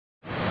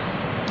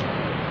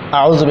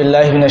أعوذ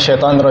بالله من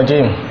الشيطان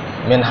الرجيم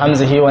من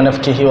حمزه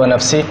ونفكه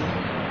ونفسه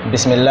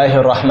بسم الله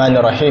الرحمن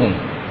الرحيم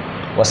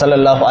وصلى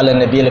الله على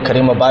النبي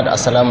الكريم وبعد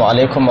السلام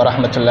عليكم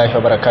ورحمة الله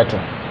وبركاته.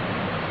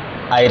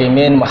 I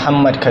remain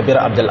Muhammad Kabir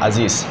Abdul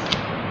Aziz,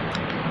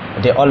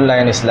 the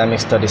online Islamic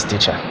studies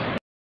teacher.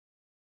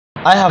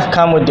 I have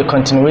come with the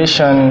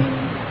continuation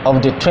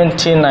of the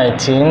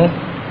 2019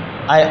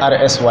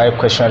 I.R.S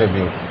question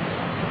review.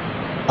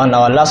 On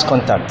our last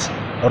contact,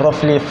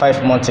 roughly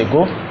 5 months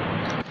ago,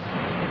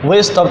 we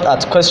stopped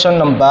at question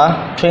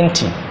number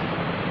 20,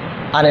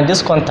 and in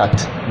this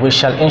contact we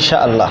shall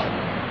inshallah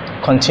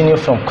continue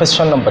from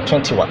question number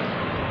 21.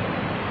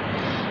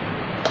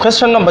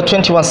 Question number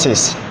 21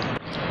 says,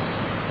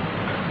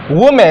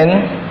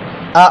 women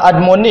are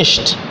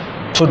admonished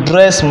to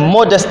dress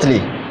modestly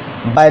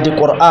by the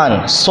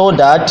Quran so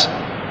that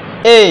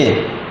A.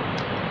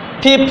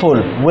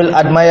 People will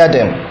admire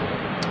them,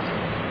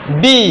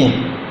 B.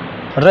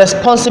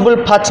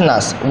 Responsible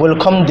partners will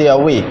come their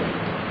way,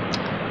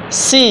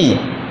 C.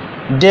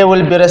 They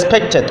will be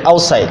respected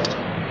outside,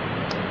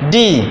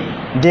 D.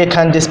 They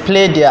can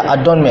display their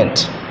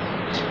adornment.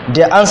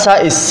 The answer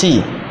is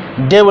C.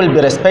 They will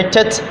be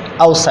respected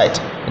outside.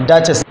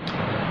 That is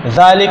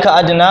ذَلِكَ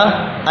أَدْنَى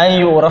أَنْ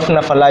يُعْرَفْنَ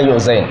فَلَا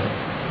يُؤْذَيْنَ.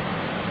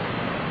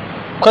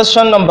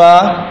 Question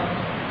number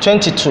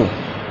 22.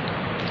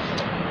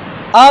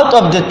 Out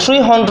of the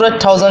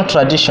 300,000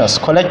 traditions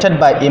collected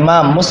by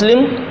Imam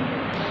Muslim,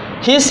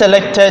 he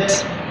selected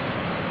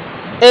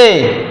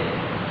A.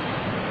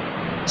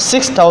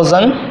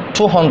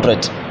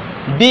 6,200,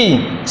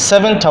 B.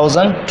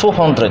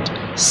 7,200,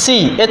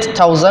 C.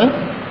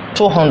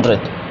 8,200,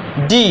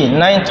 D.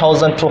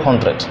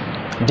 9,200.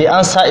 The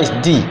answer is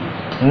D.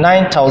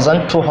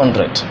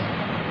 9,200.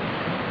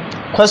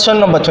 Question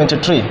number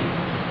 23.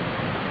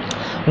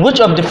 Which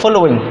of the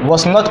following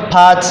was not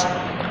part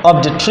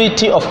of the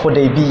Treaty of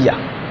Hudaybiyah?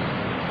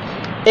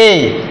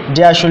 A.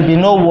 There should be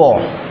no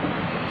war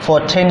for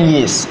 10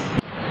 years.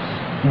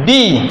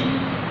 B.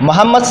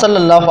 Muhammad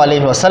sallallahu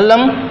alaihi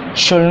wasallam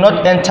should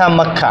not enter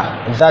Mecca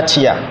that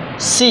year.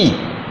 C.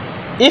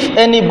 If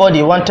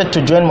anybody wanted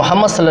to join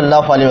Muhammad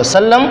sallallahu alaihi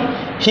wasallam,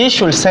 he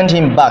should send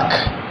him back.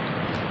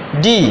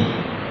 D.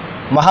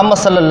 Muhammad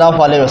sallallahu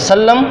alaihi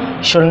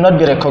wasallam should not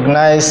be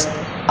recognized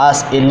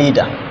as a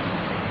leader.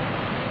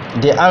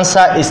 The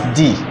answer is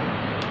D.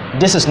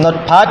 This is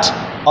not part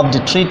of the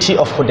Treaty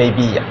of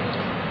Hudaybiyah.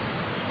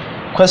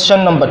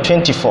 Question number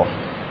 24.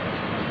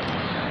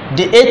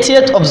 The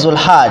 80th of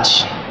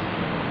Zulhijjah.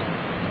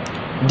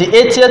 The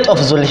 80th of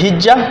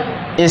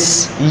Zulhijjah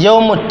is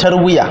Yawm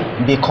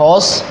Tarwiyah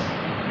because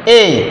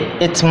A.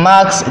 It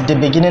marks the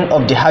beginning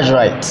of the Hajj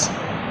rites.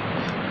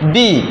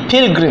 B.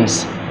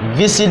 Pilgrims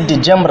visit the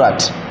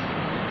Jamrat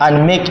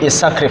and make a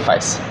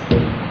sacrifice.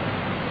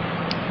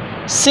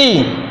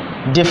 C.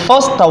 The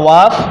first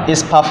tawaf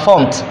is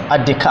performed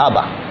at the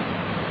Kaaba.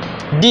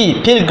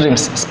 D.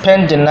 Pilgrims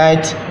spend the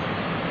night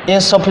in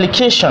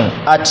supplication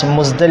at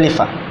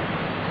Muzdalifah.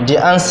 The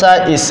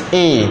answer is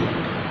A.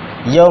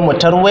 Yawm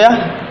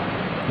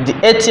Tarwiyah. The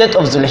 80th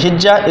of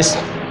Zulhijjah is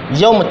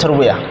Yawm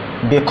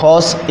Tarwiyah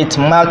because it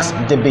marks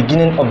the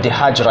beginning of the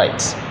Hajj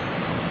rites.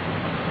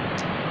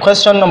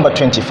 Question number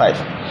 25.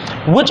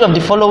 Which of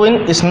the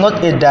following is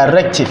not a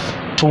directive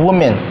to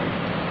women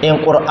in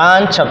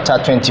Quran chapter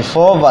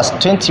 24 verse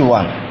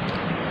 31?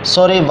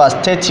 Verse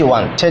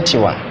 31.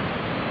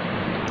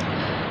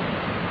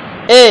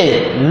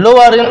 A.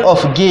 Lowering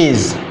of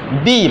gaze.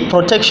 B.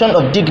 Protection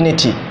of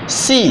dignity.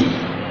 C.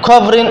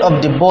 Covering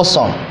of the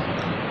bosom.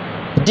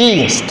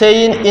 D.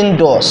 Staying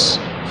indoors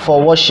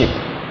for worship.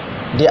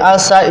 The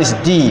answer is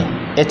D.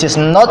 It is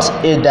not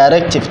a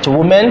directive to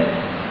women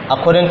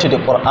according to the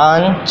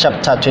Quran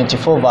chapter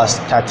 24 verse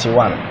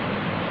 31.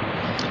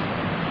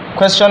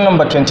 Question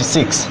number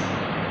 26.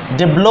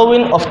 The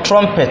blowing of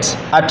trumpet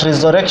at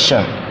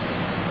resurrection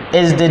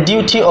is the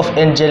duty of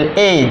angel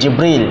A.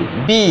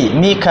 Jibril, B.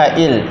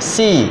 Mikael,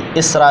 C.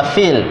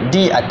 Israfil,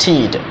 D.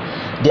 Atid.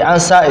 The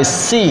answer is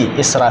C.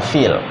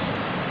 Israfil.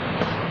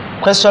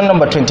 Question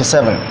number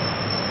 27.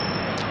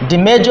 The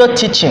major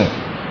teaching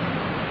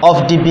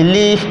of the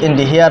belief in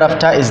the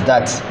hereafter is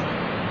that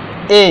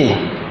A.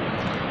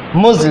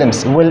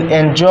 Muslims will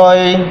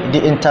enjoy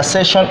the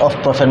intercession of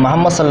Prophet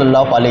Muhammad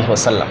sallallahu alaihi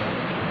wasallam.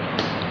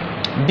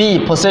 B.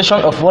 Possession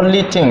of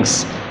worldly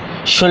things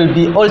should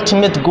be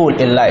ultimate goal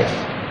in life.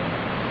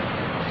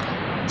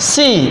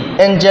 C.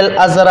 Angel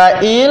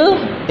Azrael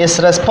is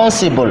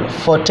responsible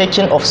for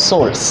taking of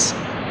souls.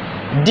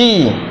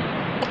 D.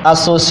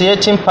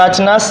 Associating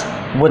partners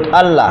with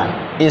Allah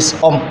is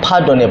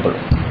unpardonable.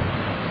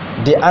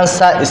 The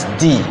answer is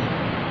D.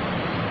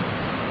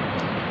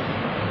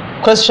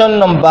 Question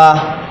number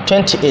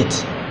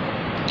 28.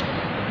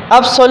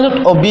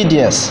 Absolute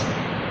obedience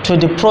to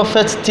the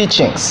Prophet's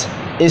teachings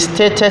is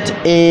stated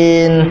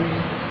in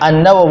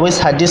An-Nawawi's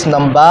hadith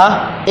number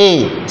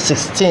A.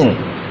 16,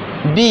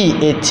 B.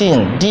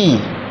 18, D.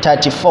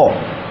 34,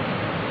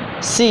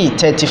 C.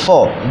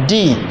 34,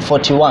 D.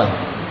 41.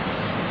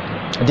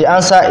 The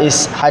answer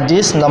is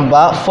hadith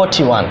number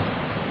 41.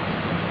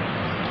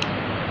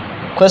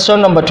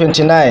 Question number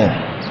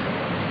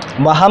 29.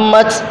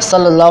 Muhammad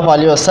sallallahu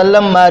alaihi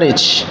wasallam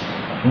marriage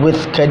with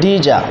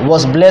Khadija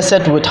was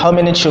blessed with how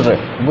many children?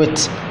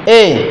 With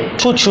A,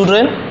 2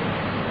 children,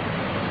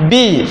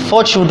 B,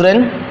 4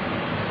 children,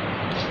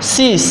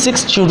 C,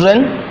 6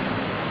 children,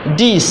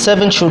 D,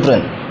 7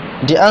 children.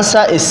 The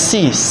answer is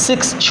C,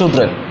 6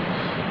 children.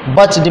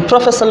 But the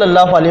Prophet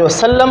sallallahu alaihi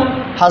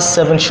wasallam has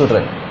 7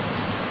 children.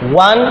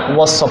 1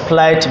 was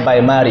supplied by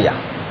Maria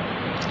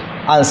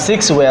and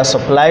 6 were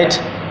supplied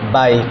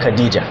by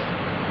Khadija.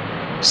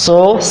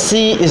 So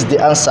C is the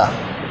answer.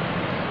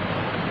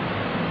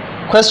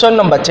 Question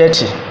number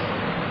 30.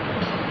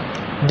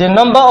 The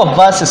number of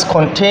verses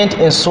contained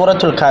in Surah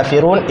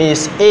Al-Kafirun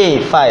is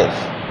A,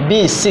 5,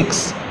 B,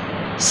 6,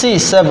 C,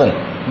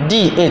 7,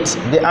 D, 8.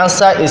 The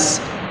answer is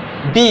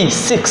B,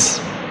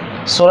 6.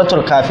 Surah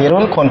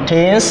Al-Kafirun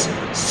contains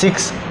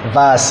 6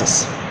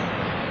 verses.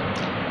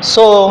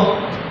 So,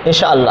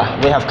 inshallah,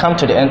 we have come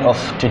to the end of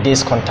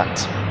today's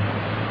contact.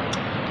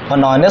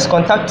 On our next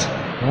contact,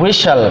 we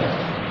shall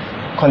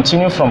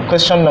continue from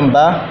question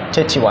number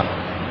 31.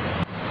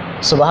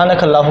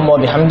 Subhanakallahumma wa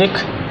bihamdik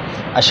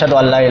ashhadu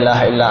an la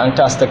ilaha illa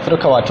anta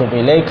astaghfiruka wa atubu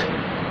ilaik.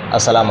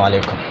 Assalamu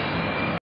alaikum.